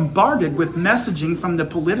are bombarded with messaging from the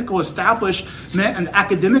political establishment and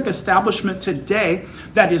academic establishment today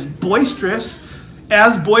that is boisterous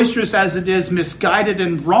as it is misguided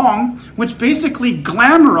and wrong, which basically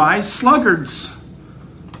glamorize sluggards.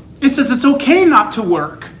 It says it's okay not to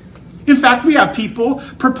work. In fact, we have people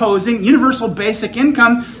proposing universal basic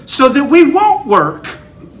income so that we won't work.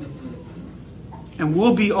 And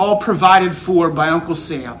we'll be all provided for by Uncle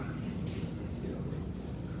Sam.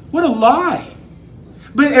 What a lie.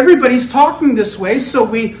 But everybody's talking this way, so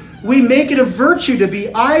we make it a virtue to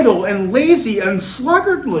be idle and lazy and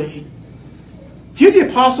sluggardly. Here the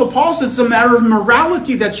Apostle Paul says it's a matter of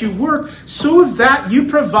morality that you work so that you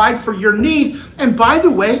provide for your need. And by the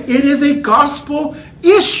way, it is a gospel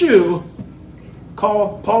issue.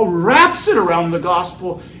 Paul wraps it around the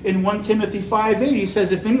gospel in 1 Timothy 5:8. He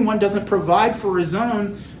says, if anyone doesn't provide for his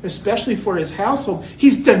own, especially for his household,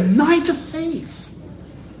 he's denied the faith.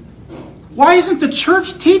 Why isn't the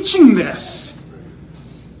church teaching this?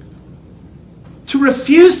 To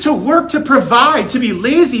refuse to work to provide, to be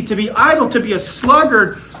lazy, to be idle, to be a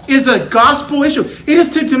sluggard is a gospel issue. It is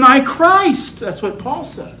to deny Christ. That's what Paul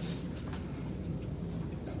says.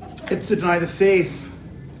 It's to deny the faith.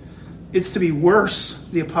 It's to be worse,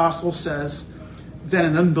 the apostle says, than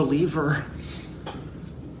an unbeliever.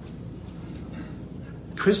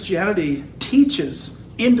 Christianity teaches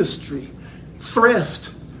industry,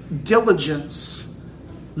 thrift, diligence,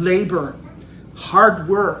 labor, hard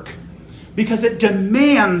work, because it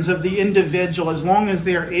demands of the individual, as long as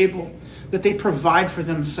they are able, that they provide for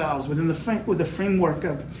themselves within the framework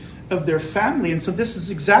of their family. And so this is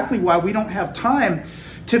exactly why we don't have time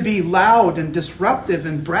to be loud and disruptive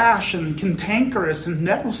and brash and cantankerous and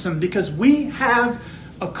meddlesome, because we have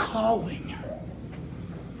a calling.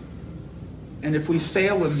 And if we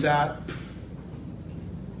fail in that,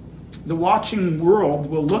 the watching world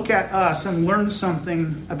will look at us and learn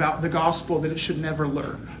something about the gospel that it should never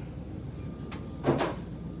learn.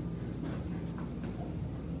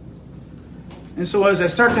 And so as I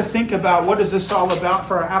start to think about what is this all about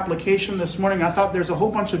for our application this morning, I thought there's a whole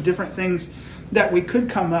bunch of different things that we could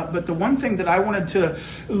come up. But the one thing that I wanted to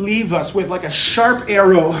leave us with, like a sharp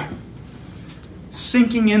arrow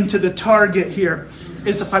sinking into the target here,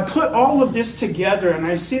 is if I put all of this together and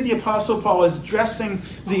I see the Apostle Paul is addressing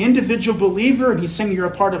the individual believer, and he's saying you're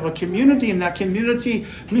a part of a community, and that community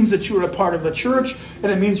means that you are a part of a church,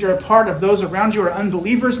 and it means you're a part of those around you who are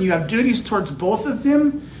unbelievers, and you have duties towards both of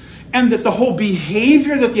them. And that the whole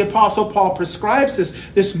behavior that the Apostle Paul prescribes,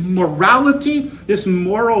 this morality, this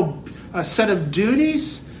moral set of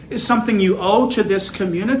duties, is something you owe to this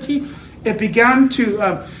community. It began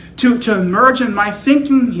to emerge in my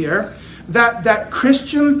thinking here that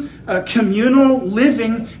Christian communal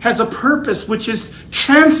living has a purpose, which is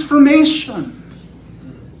transformation.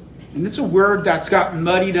 And it's a word that's got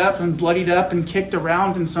muddied up and bloodied up and kicked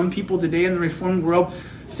around, and some people today in the Reformed world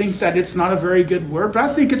think that it's not a very good word, but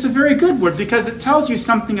I think it's a very good word, because it tells you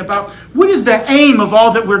something about what is the aim of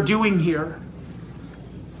all that we're doing here.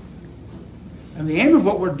 And the aim of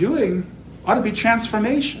what we're doing ought to be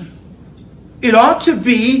transformation. It ought to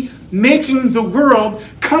be making the world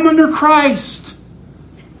come under Christ.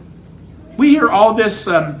 We hear all this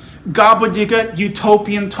gobbledygook,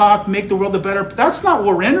 utopian talk, make the world a better. That's not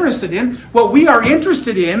what we're interested in. What we are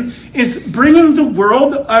interested in is bringing the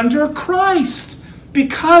world under Christ.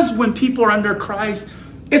 Because when people are under Christ,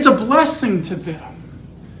 it's a blessing to them.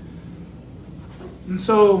 And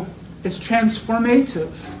so it's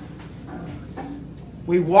transformative.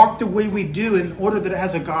 We walk the way we do in order that it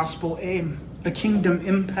has a gospel aim, a kingdom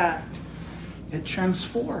impact. It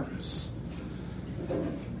transforms.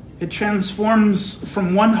 It transforms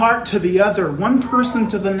from one heart to the other, one person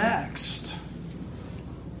to the next.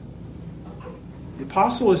 The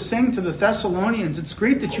apostle is saying to the Thessalonians, it's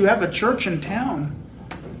great that you have a church in town,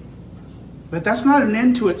 but that's not an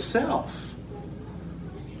end to itself.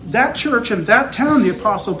 That church and that town, the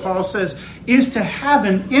Apostle Paul says, is to have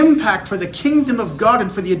an impact for the kingdom of God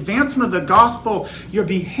and for the advancement of the gospel. Your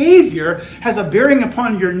behavior has a bearing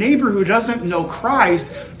upon your neighbor who doesn't know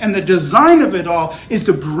Christ, and the design of it all is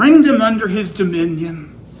to bring them under his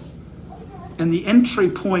dominion. And the entry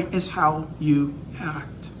point is how you act.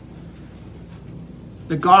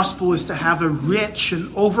 The gospel is to have a rich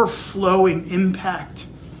and overflowing impact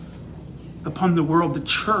upon the world. The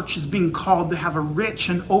church is being called to have a rich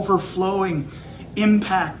and overflowing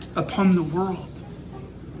impact upon the world.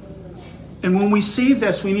 And when we see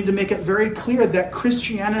this, we need to make it very clear that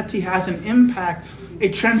Christianity has an impact, a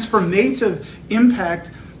transformative impact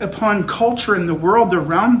upon culture and the world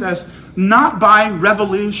around us, not by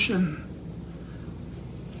revolution.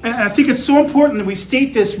 And I think it's so important that we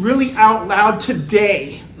state this really out loud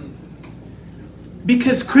today.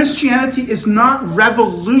 Because Christianity is not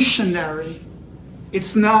revolutionary.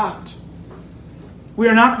 It's not. We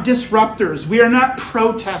are not disruptors. We are not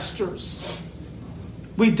protesters.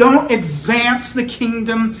 We don't advance the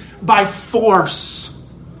kingdom by force.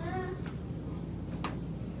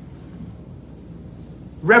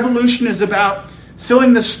 Revolution is about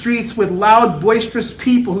filling the streets with loud, boisterous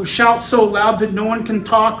people who shout so loud that no one can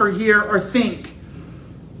talk or hear or think.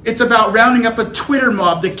 It's about rounding up a Twitter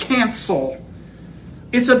mob to cancel.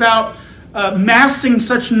 It's about massing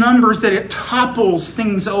such numbers that it topples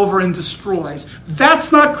things over and destroys.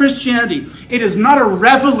 That's not Christianity. It is not a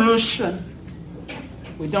revolution.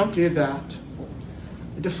 We don't do that.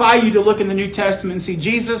 I defy you to look in the New Testament and see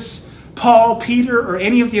Jesus, Paul, Peter, or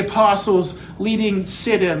any of the apostles leading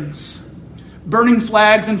sit-ins, burning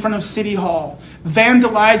flags in front of City Hall,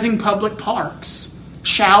 vandalizing public parks,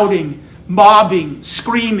 shouting, mobbing,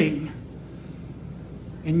 screaming.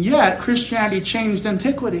 And yet, Christianity changed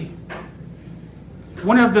antiquity.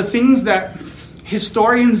 One of the things that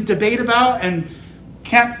historians debate about and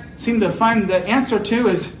can't seem to find the answer to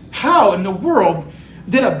is how in the world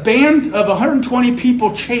did a band of 120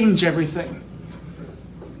 people change everything?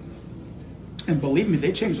 And believe me,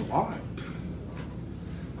 they changed a lot.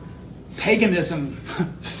 Paganism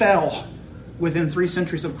fell within 3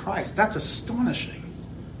 centuries of Christ. That's astonishing,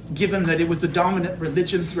 given that it was the dominant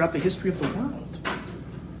religion throughout the history of the world.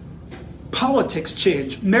 Politics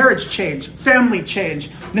changed, marriage changed, family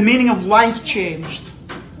changed, the meaning of life changed.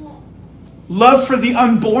 Love for the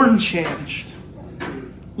unborn changed.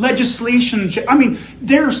 Legislation changed. I mean,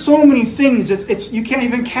 there are so many things. You can't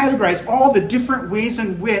even categorize all the different ways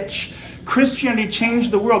in which Christianity changed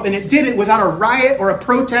the world. And it did it without a riot or a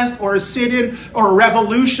protest or a sit-in or a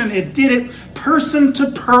revolution. It did it person to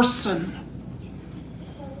person.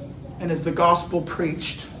 And as the gospel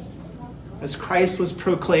preached, as Christ was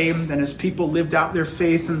proclaimed, and as people lived out their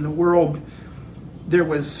faith in the world, there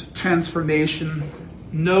was transformation.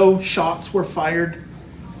 No shots were fired.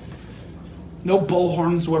 No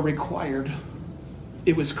bullhorns were required.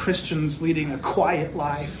 It was Christians leading a quiet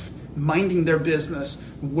life, minding their business,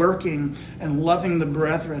 working and loving the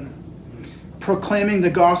brethren, proclaiming the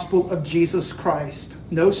gospel of Jesus Christ.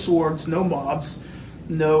 No swords, no mobs,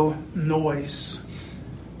 no noise.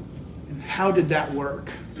 And how did that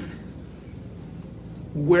work?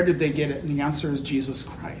 Where did they get it? And the answer is Jesus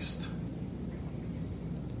Christ.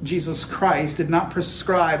 Jesus Christ did not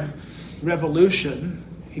prescribe revolution.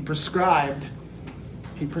 He prescribed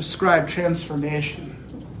transformation.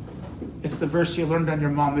 It's the verse you learned on your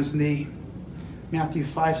mama's knee. Matthew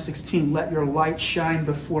 5:16, let your light shine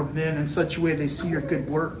before men in such a way they see your good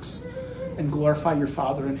works and glorify your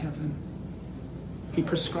Father in heaven. He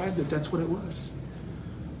prescribed it. That's what it was.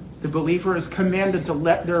 The believer is commanded to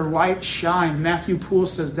let their light shine. Matthew Poole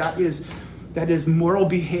says that is moral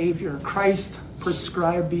behavior. Christ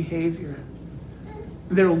prescribed behavior.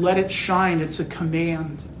 They're let it shine. It's a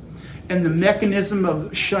command. And the mechanism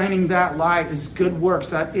of shining that light is good works.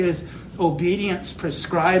 That is obedience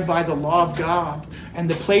prescribed by the law of God. And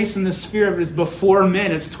the place in the sphere of it is before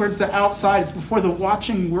men. It's towards the outside. It's before the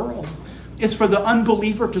watching world. It's for the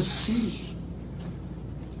unbeliever to see.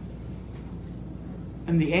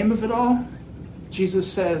 And the aim of it all,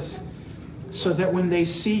 Jesus says, so that when they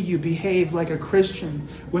see you behave like a Christian,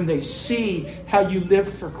 when they see how you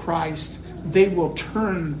live for Christ, they will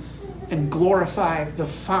turn and glorify the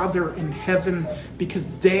Father in heaven, because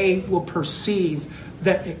they will perceive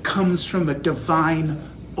that it comes from a divine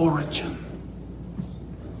origin.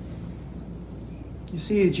 You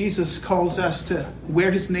see, Jesus calls us to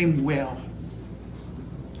wear his name well.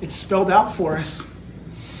 It's spelled out for us.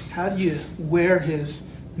 How do you wear his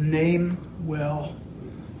name well?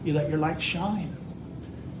 You let your light shine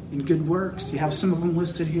in good works. You have some of them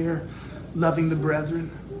listed here. Loving the brethren.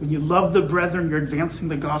 When you love the brethren, you're advancing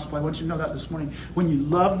the gospel. I want you to know that this morning. When you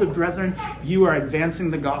love the brethren, you are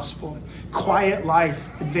advancing the gospel. Quiet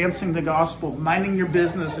life, advancing the gospel. Minding your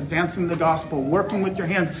business, advancing the gospel. Working with your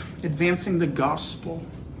hands, advancing the gospel.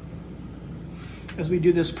 As we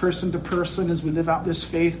do this person to person, as we live out this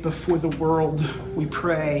faith before the world, we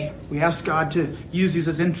pray. We ask God to use these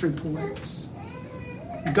as entry points.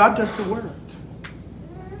 God does the work.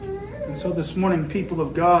 And so this morning, people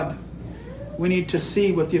of God, we need to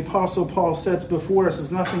see what the Apostle Paul sets before us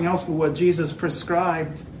is nothing else but what Jesus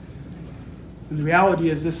prescribed. And the reality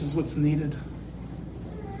is this is what's needed.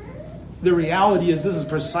 The reality is this is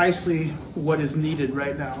precisely what is needed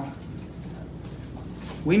right now.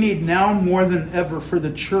 We need now more than ever for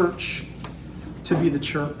the church to be the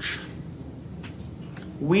church.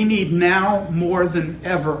 We need now more than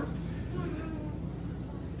ever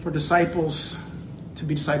for disciples to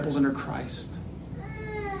be disciples under Christ.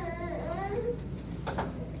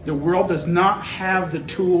 The world does not have the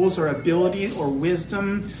tools or ability or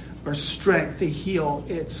wisdom or strength to heal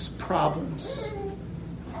its problems.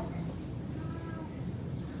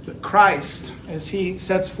 But Christ, as he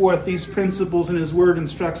sets forth these principles in his word,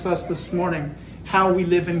 instructs us this morning how we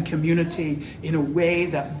live in community in a way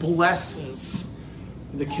that blesses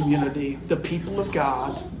the community, the people of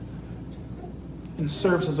God, and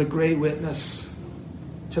serves as a great witness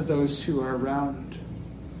to those who are around.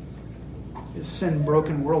 This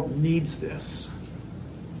sin-broken world needs this.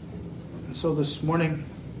 And so this morning,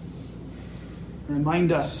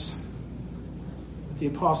 remind us that the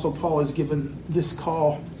Apostle Paul has given this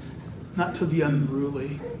call not to the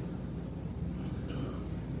unruly.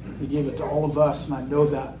 He gave it to all of us, and I know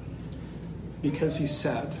that because he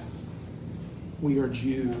said, we urge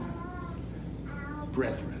you,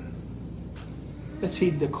 brethren. Let's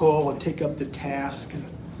heed the call and take up the task and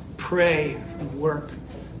pray and work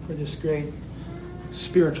for this great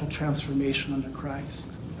spiritual transformation under Christ.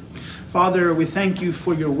 Father, we thank you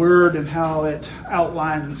for your word and how it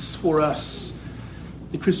outlines for us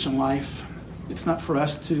the Christian life. It's not for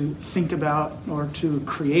us to think about or to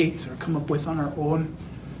create or come up with on our own.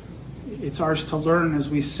 It's ours to learn as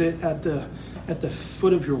we sit at the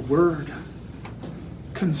foot of your word.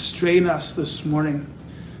 Constrain us this morning,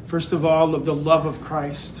 first of all, of the love of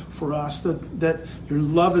Christ for us, that your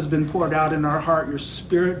love has been poured out in our heart. Your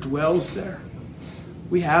Spirit dwells there.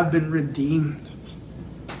 We have been redeemed.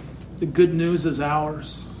 The good news is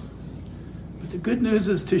ours. But the good news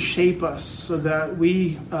is to shape us so that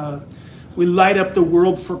we light up the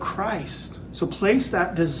world for Christ. So place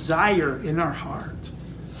that desire in our heart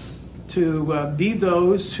to be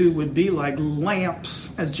those who would be like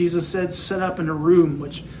lamps, as Jesus said, set up in a room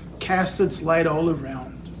which casts its light all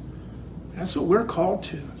around. That's what we're called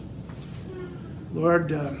to.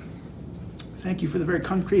 Lord, thank you for the very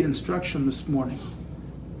concrete instruction this morning.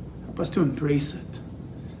 Help us to embrace it.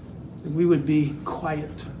 That we would be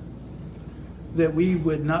quiet. That we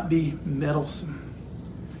would not be meddlesome.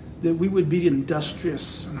 That we would be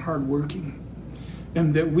industrious and hardworking.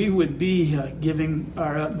 And that we would be giving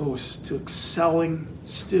our utmost to excelling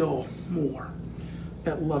still more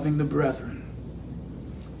at loving the brethren.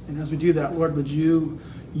 And as we do that, Lord, would you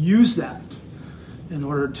use that in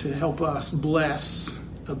order to help us bless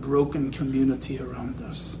a broken community around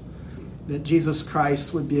us. That Jesus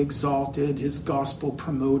Christ would be exalted, his gospel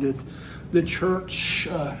promoted, the church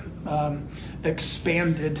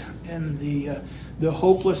expanded, and the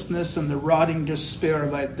hopelessness and the rotting despair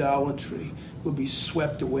of idolatry would be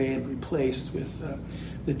swept away and replaced with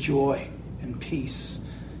the joy and peace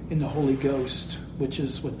in the Holy Ghost, which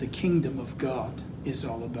is what the kingdom of God is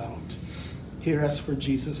all about. Hear us for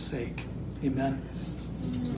Jesus' sake. Amen.